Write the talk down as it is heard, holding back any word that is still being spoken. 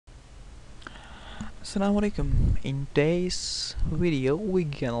Assalamu alaikum. In today's video we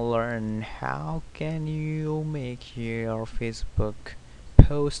gonna learn how can you make your Facebook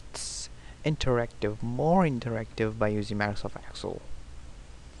posts more interactive by using Microsoft Excel.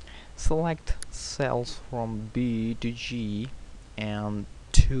 Select cells from B to G and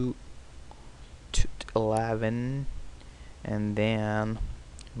 2 to 11 and then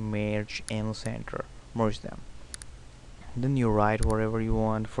merge and merge them. Then you write whatever you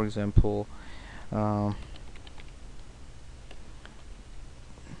want, for example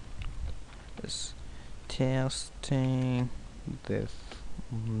is testing this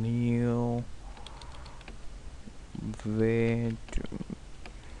new video.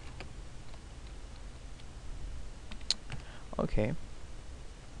 Okay,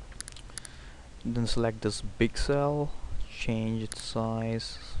 then select this big cell, change its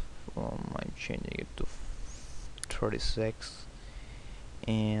size I'm changing it to 36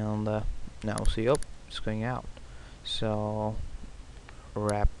 and now see, oh, it's going out. So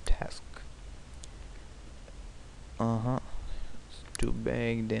wrap task, it's too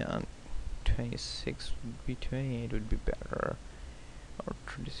big, then 26 would be 28 would be better, or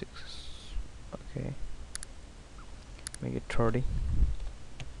 36. Okay, make it 30.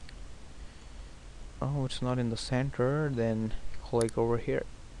 Oh, it's not in the center, then click over here.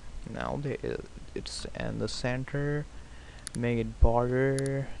 Now it's in the center. Make it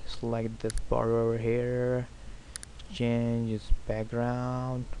border, select this border over here, change its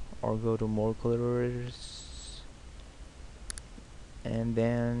background or go to more colors and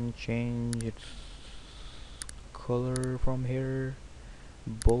then change its color from here,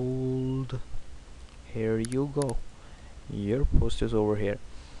 bold. Here you go, your post is over here.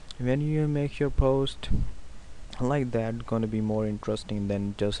 When you make your post like that, gonna be more interesting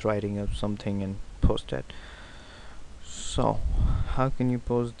than just writing up something and post it. So how can you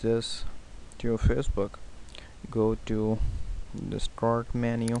post this to your Facebook? Go to the start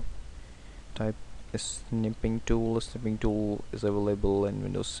menu, type a snipping tool. A snipping tool is available in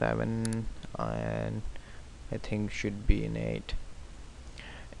Windows 7 and I think should be in 8,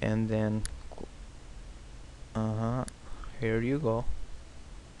 and then here you go,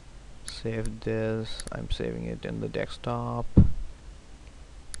 save this. I'm saving it in the desktop.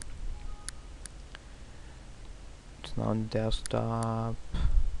 It's now on desktop.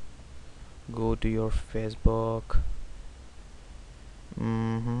 Go to your Facebook.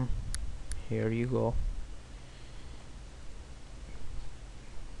 Here you go,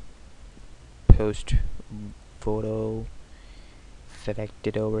 post photo, select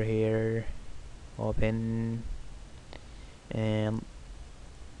it over here, open, and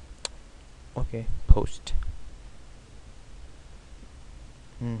okay, post.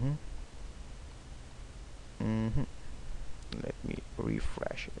 Let me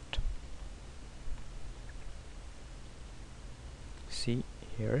refresh it. See,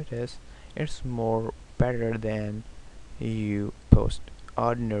 here it is. It's more better than you post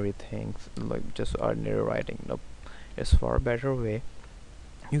ordinary things like just ordinary writing. Nope, it's far better way.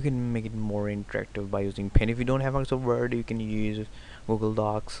 You can make it more interactive by using pen. If you don't have Microsoft Word, you can use Google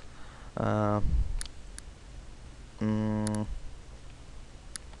Docs, or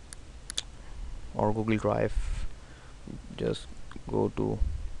Google Drive. Just go to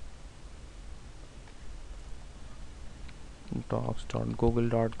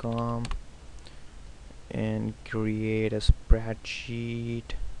docs.google.com and create a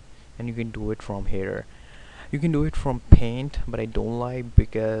spreadsheet, and you can do it from here. You can do it from Paint, but I don't like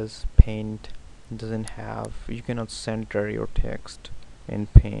because Paint doesn't have, you cannot center your text in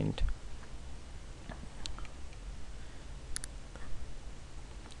Paint.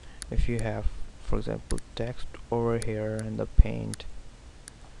 If you have, for example, text over here in the Paint,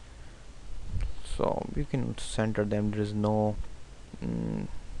 so you can center them. There is no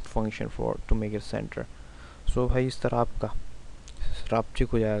function for to make it center. So भाई इस तरह आपका रापचिक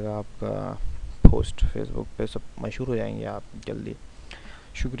हो जाएगा, आपका post Facebook पे सब मशहूर हो जाएंगे आप जल्दी.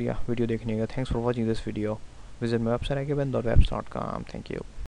 शुक्रिया वीडियो देखने का. Thanks for watching this video. Visit my website akiband.webs.com. Thank you.